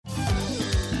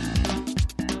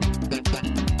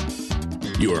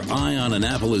Your Eye on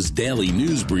Annapolis daily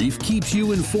news brief keeps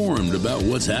you informed about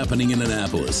what's happening in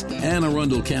Annapolis, Anne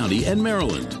Arundel County, and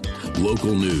Maryland.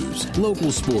 Local news,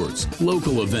 local sports,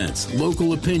 local events,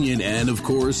 local opinion, and, of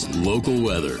course, local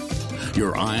weather.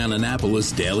 Your Eye on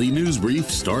Annapolis daily news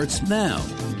brief starts now.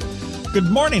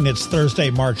 Good morning. It's Thursday,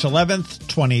 March 11th,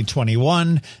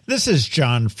 2021. This is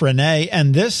John Frenaye,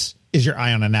 and this is your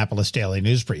Eye on Annapolis daily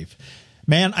news brief.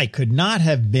 Man, I could not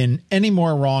have been any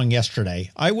more wrong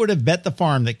yesterday. I would have bet the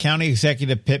farm that County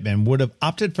Executive Pittman would have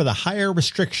opted for the higher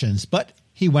restrictions, but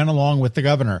he went along with the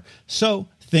governor. So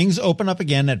things open up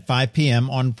again at 5 p.m.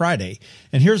 on Friday.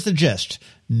 And here's the gist.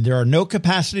 There are no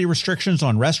capacity restrictions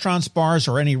on restaurants, bars,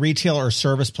 or any retail or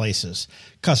service places.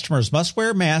 Customers must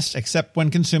wear masks except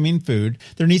when consuming food.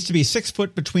 There needs to be 6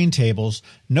 foot between tables.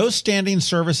 No standing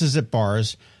services at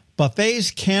bars.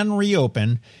 Buffets can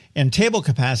reopen, and table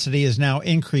capacity is now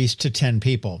increased to 10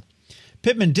 people.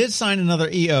 Pittman did sign another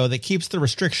EO that keeps the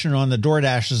restriction on the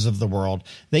DoorDashes of the world.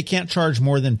 They can't charge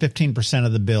more than 15%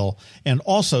 of the bill. And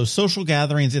also, social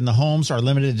gatherings in the homes are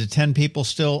limited to 10 people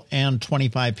still and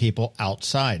 25 people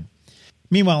outside.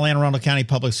 Meanwhile, Anne Arundel County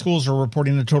Public Schools are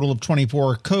reporting a total of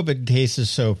 24 COVID cases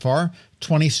so far,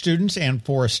 20 students and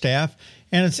 4 staff.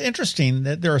 And it's interesting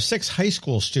that there are 6 high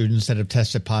school students that have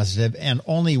tested positive, and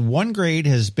only 1 grade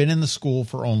has been in the school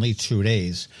for only 2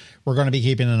 days. We're going to be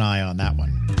keeping an eye on that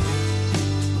one.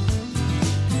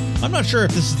 I'm not sure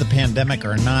if this is the pandemic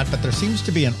or not, but there seems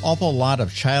to be an awful lot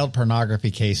of child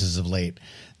pornography cases of late.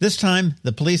 This time,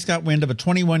 the police got wind of a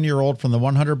 21-year-old from the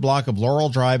 100 block of Laurel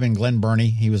Drive in Glen Burnie.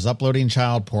 He was uploading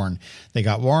child porn. They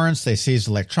got warrants, they seized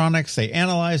electronics, they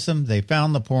analyzed them, they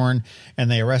found the porn, and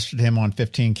they arrested him on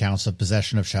 15 counts of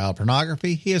possession of child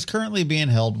pornography. He is currently being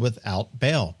held without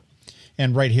bail.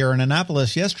 And right here in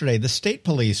Annapolis yesterday, the state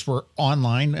police were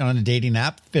online on a dating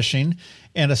app fishing,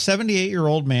 and a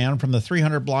 78-year-old man from the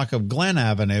 300 block of Glen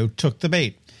Avenue took the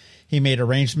bait. He made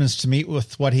arrangements to meet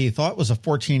with what he thought was a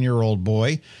 14-year-old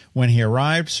boy. When he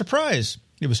arrived, surprise!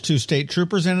 It was 2 state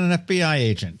troopers and an FBI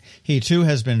agent. He, too,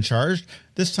 has been charged,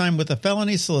 this time with a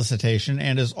felony solicitation,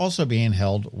 and is also being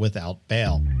held without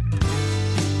bail.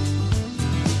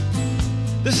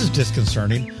 This is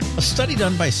disconcerting. A study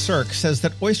done by CERC says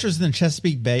that oysters in the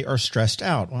Chesapeake Bay are stressed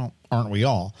out. Well, aren't we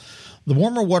all? The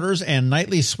warmer waters and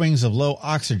nightly swings of low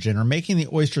oxygen are making the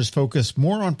oysters focus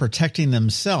more on protecting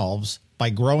themselves by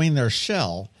growing their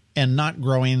shell and not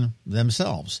growing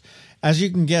themselves. As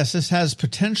you can guess, this has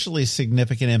potentially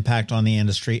significant impact on the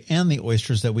industry and the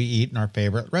oysters that we eat in our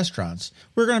favorite restaurants.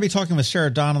 We're going to be talking with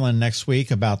Sarah Donnellan next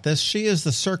week about this. She is the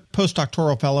CERC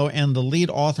postdoctoral fellow and the lead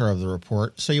author of the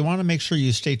report, so you want to make sure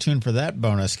you stay tuned for that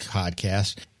bonus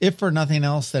podcast, if for nothing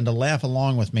else than to laugh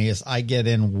along with me as I get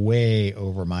in way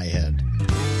over my head.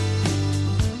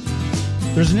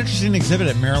 There's an interesting exhibit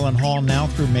at Maryland Hall now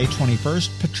through May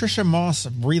 21st. Patricia Moss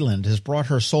Vreeland has brought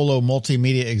her solo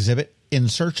multimedia exhibit, In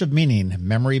Search of Meaning,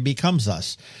 Memory Becomes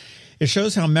Us. It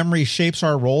shows how memory shapes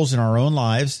our roles in our own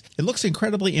lives. It looks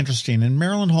incredibly interesting, and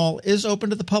Maryland Hall is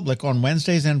open to the public on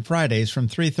Wednesdays and Fridays from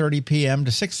 3:30 p.m.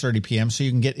 to 6:30 p.m., so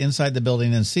you can get inside the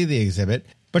building and see the exhibit.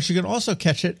 But you can also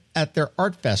catch it at their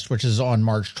Art Fest, which is on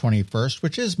March 21st,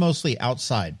 which is mostly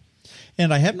outside.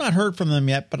 And I have not heard from them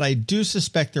yet, but I do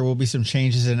suspect there will be some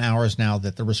changes in hours now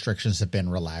that the restrictions have been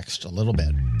relaxed a little bit.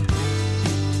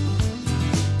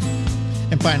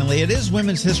 And finally, it is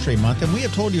Women's History Month, and we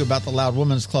have told you about the Loud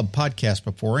Women's Club podcast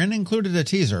before and included a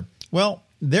teaser. Well,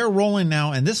 they're rolling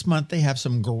now, and this month they have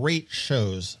some great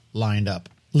shows lined up.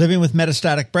 Living with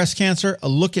Metastatic Breast Cancer, a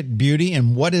look at beauty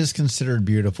and what is considered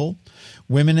beautiful,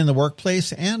 women in the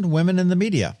workplace, and women in the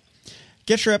media.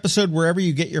 Get your episode wherever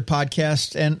you get your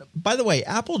podcasts. And by the way,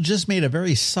 Apple just made a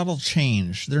very subtle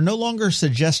change. They're no longer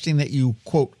suggesting that you,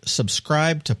 quote,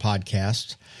 subscribe to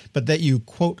podcasts, but that you,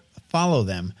 quote, follow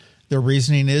them. Their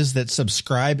reasoning is that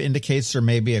subscribe indicates there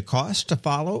may be a cost. To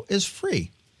follow is free.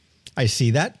 I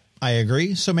see that. I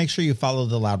agree. So make sure you follow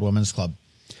the Loud Women's Club.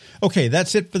 Okay,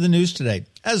 that's it for the news today.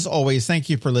 As always, thank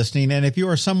you for listening. And if you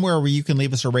are somewhere where you can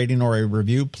leave us a rating or a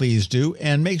review, please do.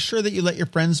 And make sure that you let your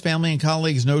friends, family, and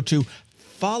colleagues know to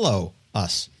follow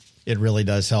us. It really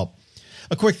does help.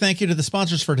 A quick thank you to the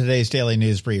sponsors for today's Daily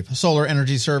News Brief. Solar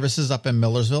Energy Services up in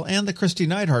Millersville and the Christy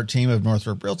Neidhart team of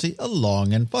Northrop Realty, a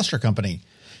Long and Foster company.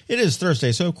 It is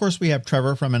Thursday, so of course we have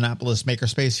Trevor from Annapolis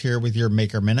Makerspace here with your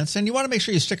Maker Minutes, and you want to make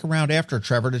sure you stick around after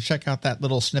Trevor to check out that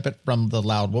little snippet from the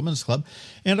Loud Women's Club.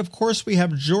 And of course we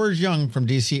have George Young from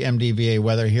DCMDVA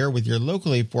Weather here with your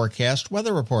locally forecast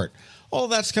weather report. All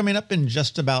that's coming up in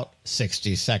just about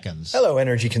 60 seconds. Hello,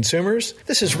 energy consumers.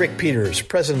 This is Rick Peters,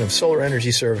 president of Solar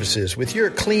Energy Services, with your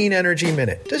Clean Energy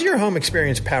Minute. Does your home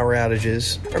experience power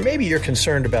outages? Or maybe you're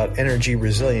concerned about energy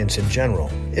resilience in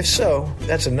general? If so,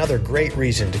 that's another great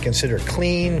reason to consider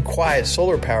clean, quiet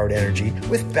solar-powered energy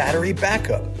with battery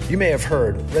backup. You may have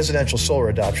heard residential solar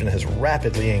adoption has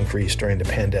rapidly increased during the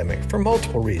pandemic for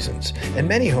multiple reasons, and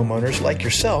many homeowners like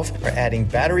yourself are adding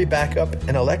battery backup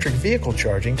and electric vehicle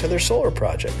charging to their solar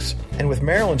projects. And with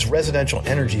Maryland's residential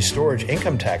energy storage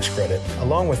income tax credit,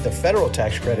 along with the federal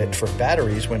tax credit for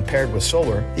batteries when paired with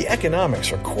solar, the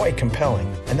economics are quite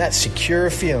compelling, and that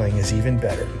secure feeling is even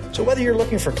better. So whether you're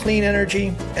looking for clean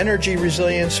energy, energy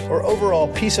resilience, or overall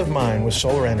peace of mind with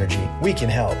solar energy, we can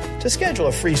help. To schedule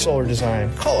a free solar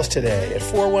design, call us today at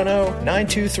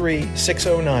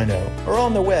 410-923-6090 or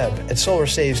on the web at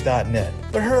solarsaves.net.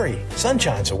 But hurry,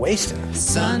 sunshine's a-wasting.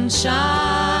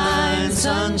 Sunshine,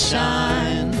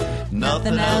 sunshine,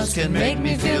 nothing else can make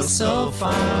me feel so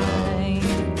fine.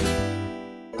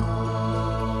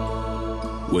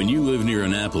 When you live near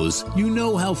Annapolis, you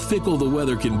know how fickle the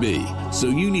weather can be. So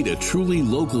you need a truly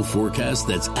local forecast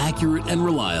that's accurate and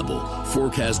reliable.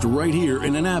 Forecast right here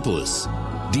in Annapolis.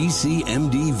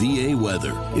 DCMDVA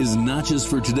weather is not just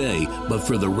for today, but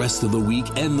for the rest of the week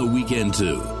and the weekend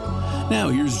too. Now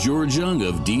here's George Young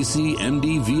of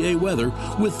DCMDVA weather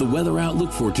with the weather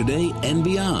outlook for today and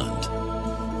beyond.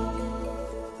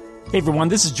 Hey everyone,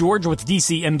 this is George with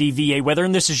DCMDVA weather,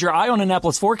 and this is your Eye on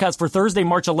Annapolis forecast for Thursday,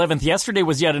 March 11th. Yesterday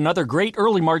was yet another great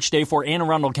early March day for Anne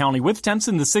Arundel County with temps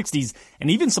in the 60s and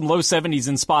even some low 70s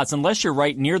in spots, unless you're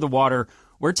right near the water,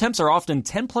 where temps are often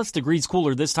 10 plus degrees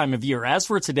cooler this time of year. As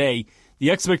for today,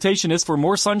 the expectation is for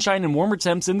more sunshine and warmer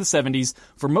temps in the 70s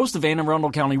for most of Anne Arundel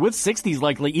County, with 60s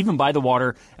likely even by the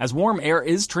water, as warm air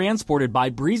is transported by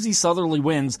breezy southerly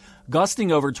winds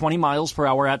gusting over 20 miles per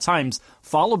hour at times,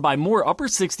 followed by more upper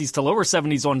 60s to lower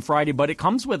 70s on Friday, but it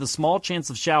comes with a small chance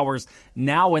of showers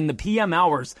now in the PM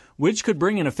hours, which could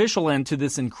bring an official end to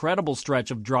this incredible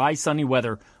stretch of dry, sunny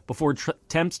weather before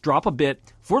temps drop a bit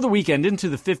for the weekend into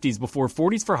the 50s before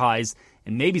 40s for highs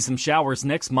and maybe some showers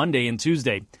next Monday and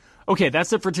Tuesday. Okay,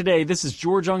 that's it for today. This is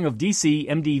George Young of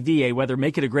DCMDVA weather.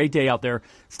 Make it a great day out there.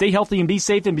 Stay healthy and be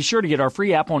safe, and be sure to get our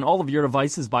free app on all of your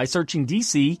devices by searching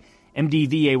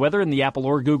DCMDVA weather in the Apple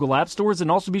or Google app stores,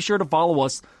 and also be sure to follow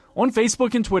us on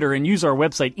Facebook and Twitter and use our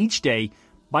website each day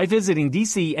by visiting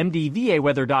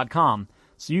DCMDVAweather.com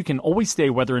so you can always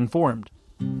stay weather informed.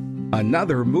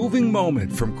 Another moving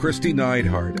moment from Christy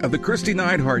Neidhart of the Christy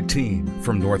Neidhart team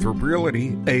from Northrop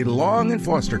Realty, a Long and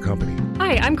Foster company.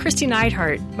 Hi, I'm Christy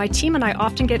Neidhart. My team and I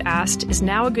often get asked, is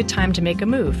now a good time to make a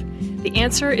move? The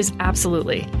answer is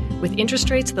absolutely. With interest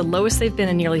rates the lowest they've been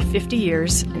in nearly 50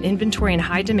 years and inventory in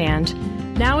high demand,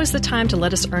 now is the time to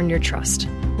let us earn your trust.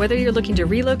 Whether you're looking to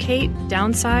relocate,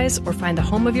 downsize, or find the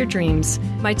home of your dreams,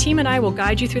 my team and I will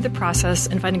guide you through the process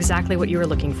and find exactly what you are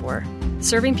looking for.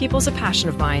 Serving people is a passion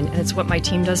of mine, and it's what my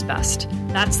team does best.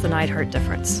 That's the Neidhart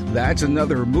difference. That's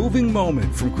another moving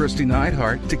moment from Christy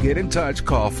Neidhart. To get in touch,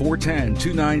 call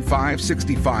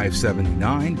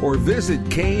 410-295-6579 or visit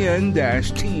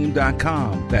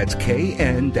kn-team.com. That's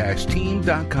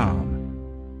kn-team.com.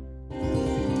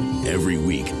 Every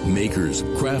week, makers,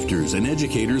 crafters, and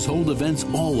educators hold events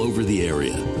all over the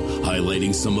area.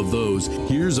 Highlighting some of those,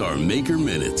 here's our Maker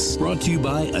Minutes, brought to you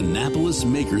by Annapolis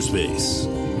Makerspace.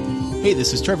 Hey,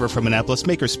 this is Trevor from Annapolis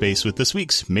Makerspace with this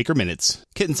week's Maker Minutes.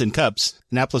 Kittens and Cups,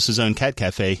 Annapolis' own cat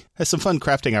cafe, has some fun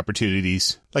crafting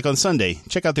opportunities. Like on Sunday,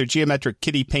 check out their Geometric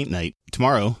Kitty Paint Night.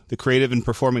 Tomorrow, the Creative and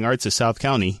Performing Arts of South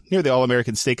County, near the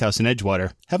All-American Steakhouse in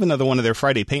Edgewater, have another one of their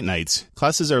Friday paint nights.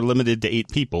 Classes are limited to 8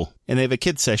 people, and they have a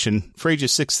kids session for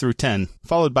ages 6 through 10,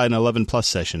 followed by an 11-plus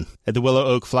session. At the Willow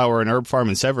Oak Flower and Herb Farm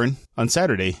in Severn, on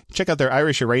Saturday, check out their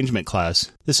Irish Arrangement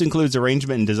class. This includes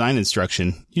arrangement and design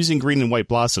instruction, using green and white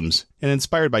blossoms, and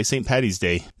inspired by St. Patty's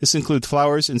Day. This includes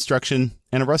flowers, instruction,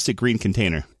 and a rustic green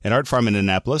container. At Art Farm in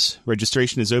Annapolis,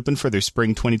 registration is open for their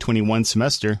spring 2021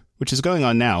 semester, which is going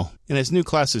on now, and has new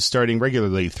classes starting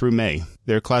regularly through May.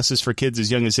 There are classes for kids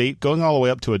as young as 8, going all the way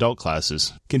up to adult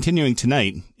classes. Continuing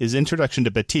tonight is Introduction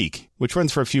to Batik, which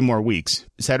runs for a few more weeks.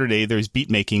 Saturday, there's Beat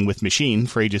Making with Machine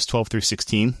for ages 12 through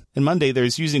 16, and Monday,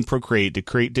 there's Using Procreate to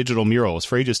create digital murals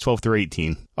for ages 12 through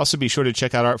 18. Also, be sure to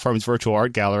check out Art Farm's virtual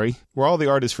art gallery, where all the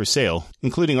art is for sale,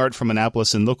 including art from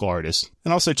Annapolis and local artists.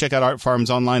 And also check out Art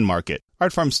Farm's online market,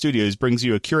 Art Farm Studios brings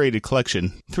you a curated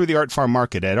collection through the Art Farm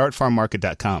Market at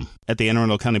artfarmmarket.com. At the Anne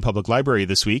Arundel County Public Library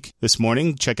this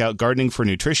morning, check out Gardening for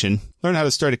Nutrition, learn how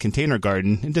to start a container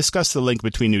garden, and discuss the link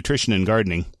between nutrition and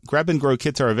gardening. Grab and grow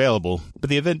kits are available, but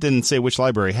the event didn't say which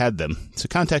library had them, so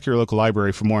contact your local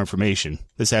library for more information.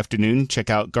 This afternoon,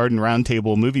 check out Garden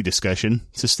Roundtable movie discussion,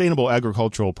 sustainable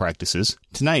agricultural practices.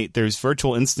 Tonight, there's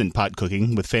virtual instant pot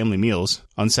cooking with family meals.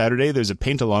 On Saturday, there's a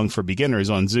paint-along for beginners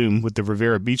on Zoom with the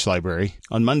Rivera Beach Library.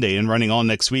 On Monday, and running all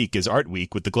next week, is Art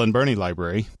Week with the Glen Burnie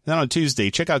Library. Then on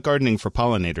Tuesday, check out Gardening for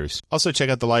Pollinators. Also check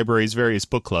out the library's various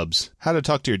book clubs, How to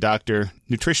Talk to Your Doctor,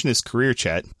 Nutritionist Career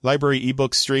Chat, library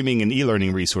ebooks, streaming, and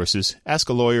e-learning resources, Ask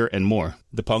a Lawyer, and more.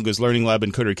 The Pongo's Learning Lab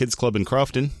and Coder Kids Club in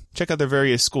Crofton. Check out their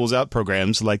various Schools Out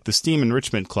programs like the STEAM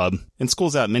Enrichment Club and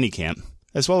Schools Out Minicamp,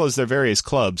 as well as their various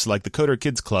clubs like the Coder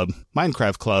Kids Club,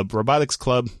 Minecraft Club, Robotics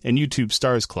Club, and YouTube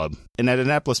Stars Club. And at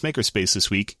Annapolis Makerspace this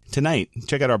week, tonight,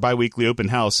 check out our bi-weekly open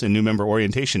house and new member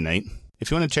orientation night. If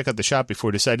you want to check out the shop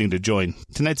before deciding to join,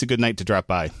 tonight's a good night to drop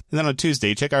by. And then on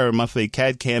Tuesday, check out our monthly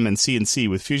CAD, CAM, and CNC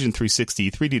with Fusion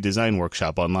 360 3D Design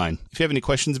Workshop online. If you have any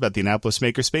questions about the Annapolis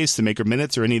Makerspace, the Maker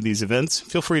Minutes, or any of these events,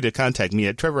 feel free to contact me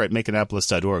at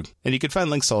trevor@makeannapolis.org. And you can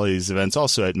find links to all of these events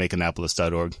also at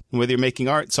makeannapolis.org. And whether you're making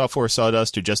art, software,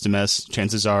 sawdust, or just a mess,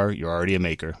 chances are you're already a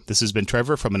maker. This has been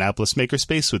Trevor from Annapolis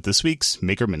Makerspace with this week's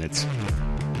Maker Minutes.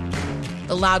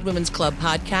 The Loud Women's Club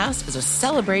podcast is a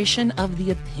celebration of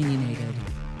the opinionated.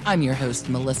 I'm your host,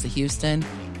 Melissa Houston,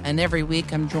 and every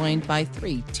week I'm joined by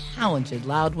three talented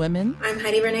loud women. I'm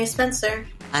Heidi Renee Spencer.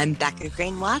 I'm Becca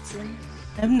Crane Watson.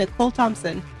 I'm Nicole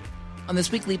Thompson. On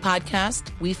this weekly podcast,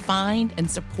 we find and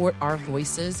support our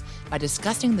voices by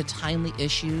discussing the timely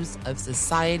issues of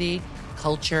society,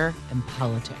 culture, and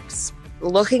politics.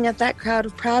 Looking at that crowd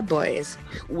of Proud Boys,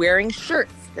 wearing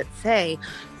shirts that say,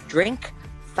 drink,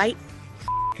 fight,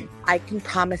 I can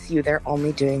promise you they're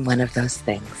only doing one of those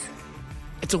things.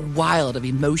 It's a wild of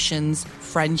emotions,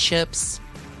 friendships,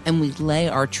 and we lay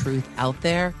our truth out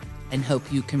there and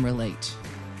hope you can relate.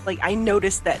 I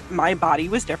noticed that my body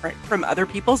was different from other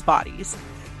people's bodies,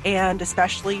 and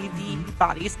especially the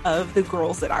bodies of the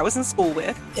girls that I was in school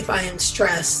with. If I am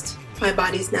stressed, my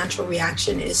body's natural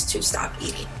reaction is to stop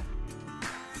eating.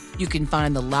 You can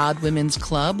find the Loud Women's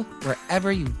Club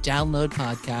wherever you download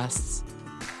podcasts.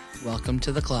 Welcome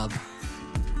to the club.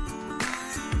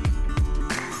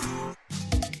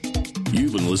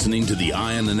 You've been listening to the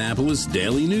Eye on Annapolis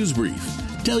Daily News Brief.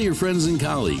 Tell your friends and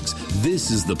colleagues, this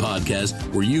is the podcast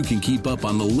where you can keep up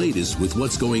on the latest with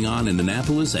what's going on in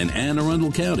Annapolis and Anne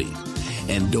Arundel County.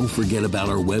 And don't forget about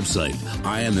our website,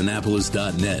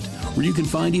 eyeonannapolis.net, where you can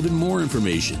find even more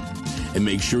information. And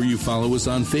make sure you follow us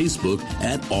on Facebook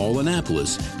at All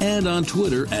Annapolis and on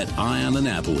Twitter at Eye on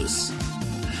Annapolis.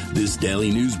 This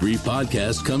Daily News Brief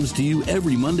podcast comes to you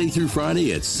every Monday through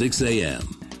Friday at 6 a.m.